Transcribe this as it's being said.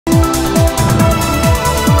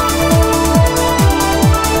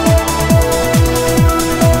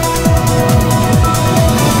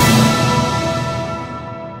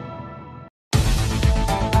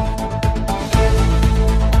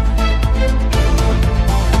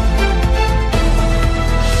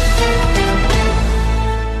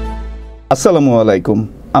আসসালামু আলাইকুম।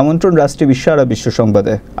 আমন্ত্রণ রাষ্ট্রীয় সারা বিশ্ব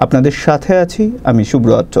সংবাদে আপনাদের সাথে আছি আমি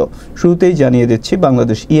সুব্রত। শুরুতেই জানিয়ে দিচ্ছি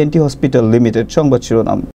বাংলাদেশ ইএনটি হসপিটাল লিমিটেড সংবাদ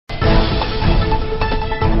শিরোনাম।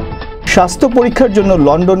 স্বাস্থ্য পরীক্ষার জন্য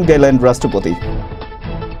লন্ডন গেলেন রাষ্ট্রপতি।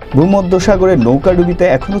 ভূমধ্যসাগরের নৌকাডুবিতে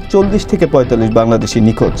এখনও 40 থেকে 45 বাংলাদেশি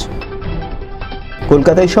নিখোঁজ।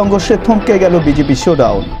 কলকাতায় সংঘর্ষে থমকে গেল বিজেপি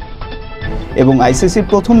শোডাউন এবং আইসিসির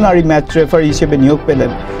প্রথম নারী ম্যাচ রেফারি হিসেবে নিয়োগ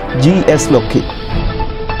পেলেন GS লক্ষ্মী।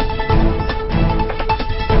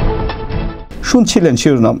 শুনছিলেন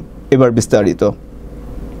শিরোনাম, এবার বিস্তারিত।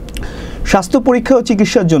 স্বাস্থ্য পরীক্ষা ও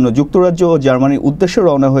চিকিৎসার জন্য যুক্তরাজ্য ও জার্মানির উদ্দেশ্যে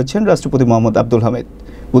রওনা হয়েছেন রাষ্ট্রপতি মোহাম্মদ আব্দুল হামিদ।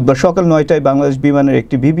 বুধবার সকাল 9টায় বাংলাদেশ বিমানের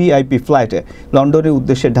একটি ভিভিআইপি ফ্লাইটে লন্ডনের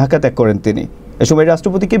উদ্দেশ্যে ঢাকা ত্যাগ করেন তিনি। এ সময়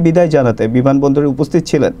রাষ্ট্রপতিকে বিদায় জানাতে বিমানবন্দরে উপস্থিত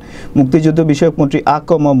ছিলেন মুক্তিযুদ্ধ বিষয়ক মন্ত্রী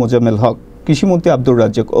আ.ক.ম মোজাম্মেল হক, কৃষিমন্ত্রী আব্দুর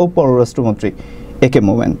রাজ্জাক ও পররাষ্ট্রমন্ত্রী A.K.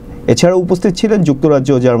 মোমেন। এছাড়াও উপস্থিত ছিলেন যুক্তরাজ্য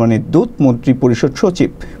ও জার্মানির দূত, মন্ত্রী পরিষদ সচিব,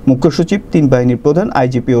 মুখ্য সচিব, 3 বাহিনীর প্রধান,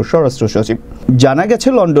 আইজিপি ও স্বরাষ্ট্র সচিব। জানা গেছে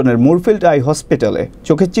লন্ডনের মুরফিল্ড আই হসপিটালে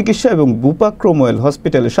চোখের চিকিৎসা এবং বুপা ক্রোমওয়েল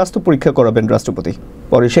হসপিটালে স্বাস্থ্য পরীক্ষা করাবেন রাষ্ট্রপতি।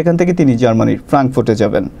 পরে সেখান থেকে তিনি জার্মানির ফ্রাঙ্কফুর্টে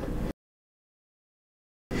যাবেন।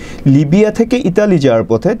 লিবিয়া থেকে ইতালি যাওয়ার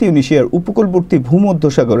পথে তিউনিসিয়ার উপকূলবর্তী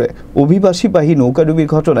ভূমধ্যসাগরে অভিবাসীবাহী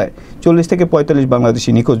নৌকাডুবির ঘটনায় 40 থেকে 45 বাংলাদেশি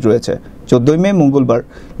নিখোঁজ রয়েছে। 14 মে মঙ্গলবার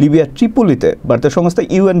লিবিয়ার ট্রিপোলিতে বার্তা সংস্থা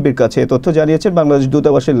ইউএনবির কাছে এ তথ্য জানিয়েছেন বাংলাদেশ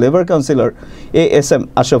দূতাবাসের labour councillor ASM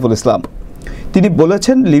Ashraful Islam. তিনি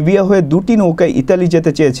বলেছেন, লিবিয়া হয়ে 2টি নৌকায় ইতালি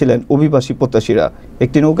যেতে চেয়েছিলেন অভিবাসী প্রত্যাশীরা।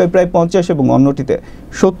 একটি নৌকায় প্রায় 50 এবং অন্যটিতে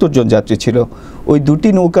 70 জন যাত্রী ছিল। ওই 2টি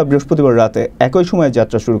নৌকা বৃহস্পতিবার রাতে একই সময়ে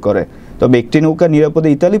যাত্রা শুরু করে। তবে একটি নৌকা নিরাপদে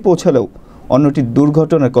ইতালি পৌঁছালেও অন্যটি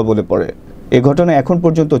দুর্ঘটনার কবলে পড়ে। এ ঘটনায় এখন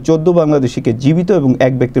পর্যন্ত 14 বাংলাদেশিকে জীবিত এবং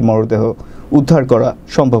এক ব্যক্তির মরদেহ উদ্ধার করা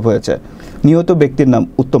সম্ভব হয়েছে। নিহত ব্যক্তির নাম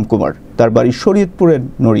উত্তম কুমার, তার বাড়ি শরীয়তপুরের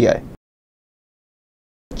নড়িয়ায়।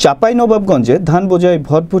 চাঁপাইনবাবগঞ্জে ধান বোঝাই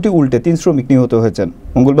ভটভটি উল্টে 3 শ্রমিক নিহত হয়েছেন।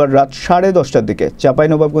 মঙ্গলবার রাত 10:30টার দিকে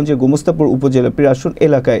চাঁপাইনবাবগঞ্জের গোমস্তাপুর উপজেলার পিরাসন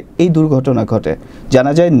এলাকায় এই দুর্ঘটনা ঘটে।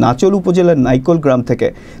 জানা যায়, নাচল উপজেলার নাইকল গ্রাম থেকে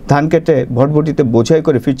ধান কেটে ভটভটিতে বোঝাই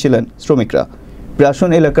করে ফিরছিলেন শ্রমিকরা। পিরাসন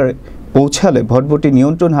এলাকায় পৌঁছালে ভটভটি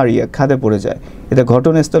নিয়ন্ত্রণ হারিয়ে খাদে পড়ে যায়। এতে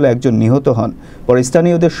ঘটনাস্থলে একজন নিহত হন। পরে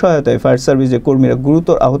স্থানীয়দের সহায়তায় ফায়ার সার্ভিসের কর্মীরা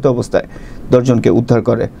গুরুতর আহত অবস্থায় 10 জনকে উদ্ধার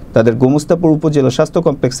করে। তাদের গোমস্তাপুর উপজেলা স্বাস্থ্য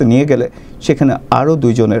কমপ্লেক্সে নিয়ে গেলে সেখানে আরও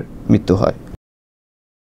 2 জনের মৃত্যু হয়।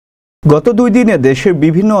 গত 2 দিনে দেশের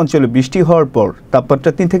বিভিন্ন অঞ্চলে বৃষ্টি হওয়ার পর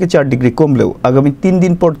তাপমাত্রা 3 থেকে 4 ডিগ্রি কমলেও আগামী 3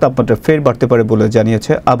 দিন পর তাপমাত্রা ফের বাড়তে পারে বলে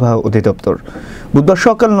জানিয়েছে আবহাওয়া অধিদপ্তর। বুধবার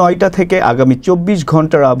সকাল 9টা থেকে আগামী 24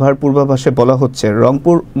 ঘন্টার আবহাওয়ার পূর্বাভাসে বলা হচ্ছে,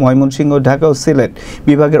 রংপুর, ময়মনসিংহ, ঢাকা ও সিলেট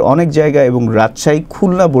বিভাগের অনেক জায়গায় এবং রাজশাহী,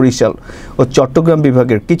 খুলনা, বরিশাল ও চট্টগ্রাম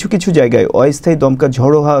বিভাগের কিছু কিছু জায়গায় অস্থায়ী দমকা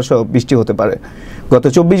ঝড়ো হাওয়া সহ বৃষ্টি হতে পারে। গত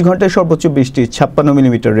 24 ঘন্টায় সর্বোচ্চ বৃষ্টি 56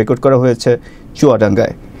 মিলিমিটার রেকর্ড করা হয়েছে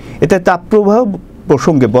চুয়াডাঙ্গায়। এতে তাপপ্রবাহ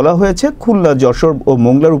প্রসঙ্গে বলা হয়েছে, খুলনা, যশোর ও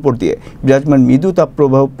মোংলার উপর দিয়ে বিরাজমান মৃদু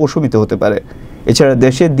তাপপ্রবাহ প্রশমিত হতে পারে। এছাড়া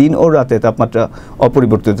দেশে দিন ও রাতে তাপমাত্রা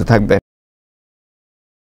অপরিবর্তিত থাকবে।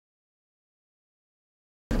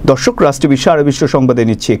 দর্শক, রাষ্ট্রীয় সারা বিশ্ব সংবাদে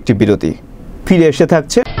নিচ্ছে একটি বিরতি। ফিরে এসে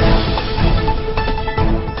থাকছে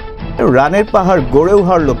রানের পাহাড় গড়েও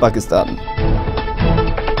হারল পাকিস্তান।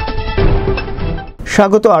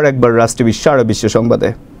 স্বাগত আর একবার রাষ্ট্রীয় সারা বিশ্ব সংবাদে।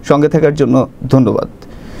 সঙ্গে থাকার জন্য ধন্যবাদ।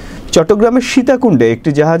 চট্টগ্রামের সীতাকুণ্ডে একটি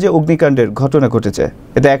জাহাজে অগ্নিকাণ্ডের ঘটনা ঘটেছে।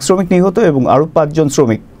 এতে 1 শ্রমিক নিহত এবং আরও 5 জন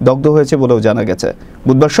শ্রমিক দগ্ধ হয়েছে বলেও জানা গেছে।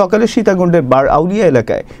 বুধবার সকালে সীতাকুণ্ডের বার আউলিয়া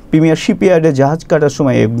এলাকায় প্রিমিয়ার শিপইয়ার্ডে জাহাজ কাটার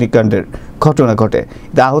সময় অগ্নিকাণ্ডের ঘটনা ঘটে।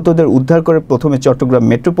 এতে আহতদের উদ্ধার করে প্রথমে চট্টগ্রাম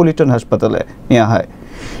মেট্রোপলিটন হাসপাতালে নেওয়া হয়।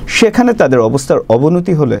 সেখানে তাদের অবস্থার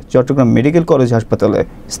অবনতি হলে চট্টগ্রাম মেডিকেল কলেজ হাসপাতালে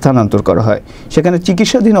স্থানান্তর করা হয়। সেখানে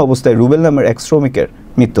চিকিৎসাধীন অবস্থায় রুবেল নামের 1 শ্রমিকের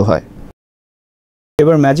মৃত্যু হয়।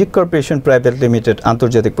 এবার ম্যাজিক কর্পোরেশন প্রাইভেট লিমিটেড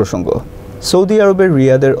আন্তর্জাতিক প্রসঙ্গ। সৌদি আরবের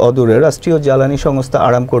রিয়াদের অদূরে রাষ্ট্রীয় জ্বালানি সংস্থা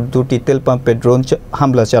আরামকোর 2টি তেল পাম্পে ড্রোন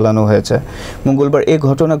হামলা চালানো হয়েছে। মঙ্গলবার এই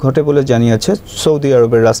ঘটনা ঘটে বলে জানিয়েছে সৌদি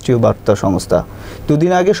আরবের রাষ্ট্রীয় বার্তা সংস্থা। 2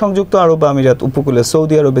 দিন আগে সংযুক্ত আরব আমিরাত উপকূলে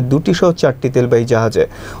সৌদি আরবের 2টি সহ 4টি তেলবাহী জাহাজে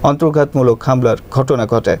অন্তর্ঘাতমূলক হামলার ঘটনা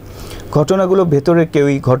ঘটে। ঘটনাগুলো ভেতরে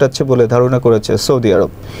কেউই ঘটাচ্ছে বলে ধারণা করেছে সৌদি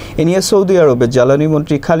আরব। এ নিয়ে সৌদি আরবের জ্বালানি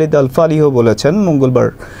মন্ত্রী খালিদ আল ফালিহ বলেছেন, মঙ্গলবার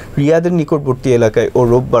রিয়াদের নিকটবর্তী এলাকায় ও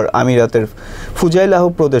রোববার আমিরাতের ফুজাইলাহ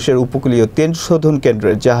প্রদেশের উপকূলীয় তেল শোধন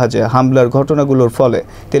কেন্দ্রের জাহাজে হামলার ঘটনাগুলোর ফলে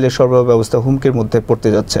তেলের সরবরাহ ব্যবস্থা হুমকির মধ্যে পড়তে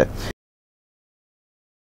যাচ্ছে।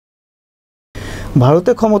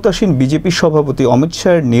 ভারতে ক্ষমতাসীন বিজেপি সভাপতি অমিত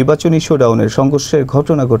শাহের নির্বাচনী শোডাউনের সংঘর্ষের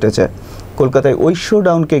ঘটনা ঘটেছে। কলকাতায় ওই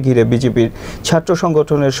শোডাউনকে ঘিরে বিজেপির ছাত্র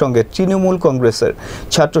সংগঠনের সঙ্গে তৃণমূল কংগ্রেসের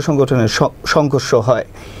ছাত্র সংগঠনের সংঘর্ষ হয়।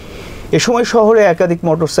 এ সময় শহরে একাধিক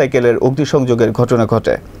মোটরসাইকেলের অগ্নিসংযোগের ঘটনা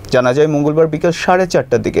ঘটে। জানা যায় মঙ্গলবার বিকেল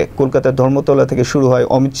 4:30টার দিকে কলকাতার ধর্মতলা থেকে শুরু হয়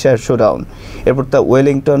অমিত শাহের শোডাউন। এরপর তা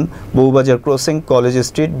Wellington, Bowbazar crossing, college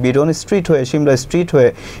street, Beadon street হয়ে সিমলা স্ট্রিট হয়ে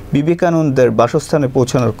বিবেকানন্দের বাসস্থানে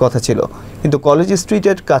পৌঁছানোর কথা ছিল, কিন্তু কলেজ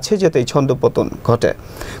স্ট্রিটের কাছে যেতেই ছন্দপতন ঘটে।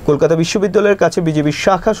 কলকাতা বিশ্ববিদ্যালয়ের কাছে বিজেপির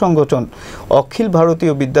শাখা সংগঠন অখিল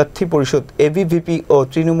ভারতীয় বিদ্যার্থী পরিষদ এবিভিপি ও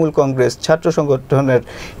তৃণমূল কংগ্রেস ছাত্র সংগঠনের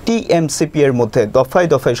টিএমসিপি এর মধ্যে দফায়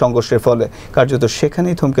দফায় সংঘর্ষের ফলে কার্যত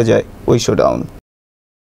সেখানেই থমকে যায় ওই শোডাউন।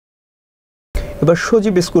 এবার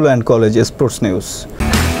সজীব school and college sports news.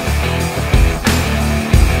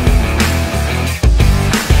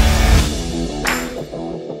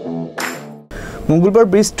 মঙ্গলবার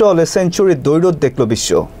ব্রিস্টলে সেঞ্চুরির দৈরথ দেখল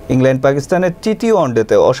বিশ্ব। ইংল্যান্ড পাকিস্তানের তৃতীয়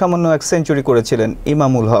ওয়ানডেতে অসামান্য এক সেঞ্চুরি করেছিলেন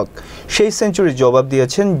ইমামুল হক। সেই সেঞ্চুরির জবাব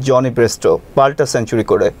দিয়েছেন জনি ব্রেস্টো পাল্টা সেঞ্চুরি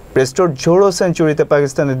করে। ব্রেস্টোর ঝোড়ো সেঞ্চুরিতে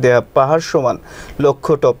পাকিস্তানের দেয়া পাহাড় সমান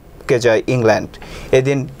লক্ষ্য টপকে যায় ইংল্যান্ড।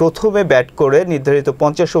 এদিন প্রথমে ব্যাট করে নির্ধারিত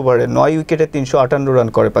 50 ওভারে 9 উইকেটে 358 রান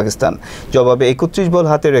করে পাকিস্তান। জবাবে 31 বল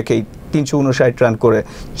হাতে রেখেই 359 রান করে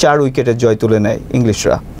 4 উইকেটের জয় তুলে নেয়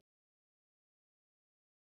ইংলিশরা।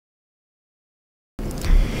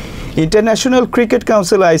 ইন্টারন্যাশনাল ক্রিকেট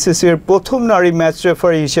কাউন্সিল আইসিসি এর প্রথম নারী ম্যাচ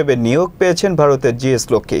রেফারি হিসেবে নিয়োগ পেয়েছেন ভারতের জিএস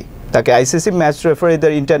লক্ষ্মী। তাকে আইসিসি ম্যাচ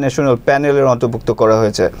রেফারিদের ইন্টারন্যাশনাল প্যানেলের অন্তর্ভুক্ত করা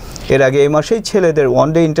হয়েছে। এর আগে এই মাসেই ছেলেদের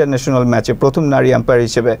ওয়ানডে ইন্টারন্যাশনাল ম্যাচে প্রথম নারী আম্পায়ার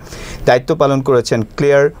হিসেবে দায়িত্ব পালন করেছেন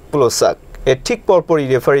ক্লেয়ার প্লোসাক। এর ঠিক পরপরই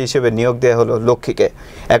রেফারি হিসেবে নিয়োগ দেওয়া হলো লক্ষ্মীকে।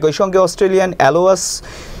 একই সঙ্গে অস্ট্রেলিয়ান অ্যালোয়াস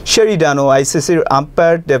শেরিডানও আইসিসির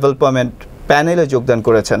আম্পায়ার ডেভেলপমেন্ট প্যানেলে যোগদান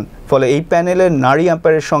করেছেন। ফলে এই প্যানেলের নারী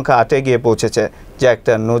আম্পায়ারের সংখ্যা 8-এ গিয়ে পৌঁছেছে, যা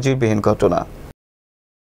একটা নজিরবিহীন ঘটনা।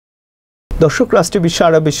 দর্শক, রাষ্ট্রীয়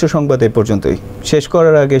সারা বিশ্ব সংবাদ এ পর্যন্তই। শেষ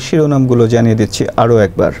করার আগে শিরোনামগুলো জানিয়ে দিচ্ছি আরও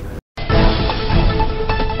একবার।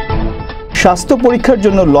 স্বাস্থ্য পরীক্ষার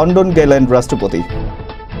জন্য লন্ডন গেলেন রাষ্ট্রপতি।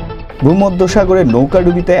 ভূমধ্যসাগরে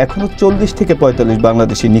নৌকাডুবিতে এখনো 40 থেকে 45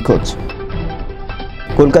 বাংলাদেশি নিখোঁজ।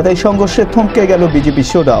 কলকাতায় সংঘর্ষে থমকে গেল বিজেপি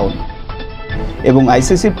শোডাউন। এবং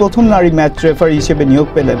আইসিসির প্রথম নারী ম্যাচ রেফারি হিসেবে নিয়োগ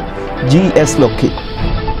পেলেন জিএস লক্ষ্মী।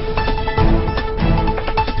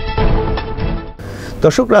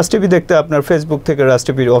 দর্শক, রাজ টিভি দেখতে আপনার ফেসবুক থেকে রাজ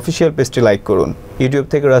টিভির অফিসিয়াল পেজটি লাইক করুন, ইউটিউব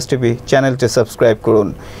থেকে রাজ টিভি চ্যানেলটি সাবস্ক্রাইব করুন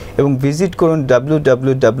এবং ভিজিট করুন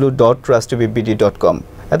www.rajtvbd.com।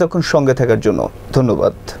 এতক্ষণ সঙ্গে থাকার জন্য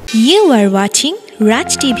ধন্যবাদ। You are watching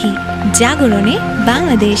Raj TV, জাগরণে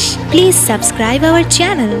Bangladesh. Please subscribe our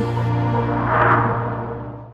channel.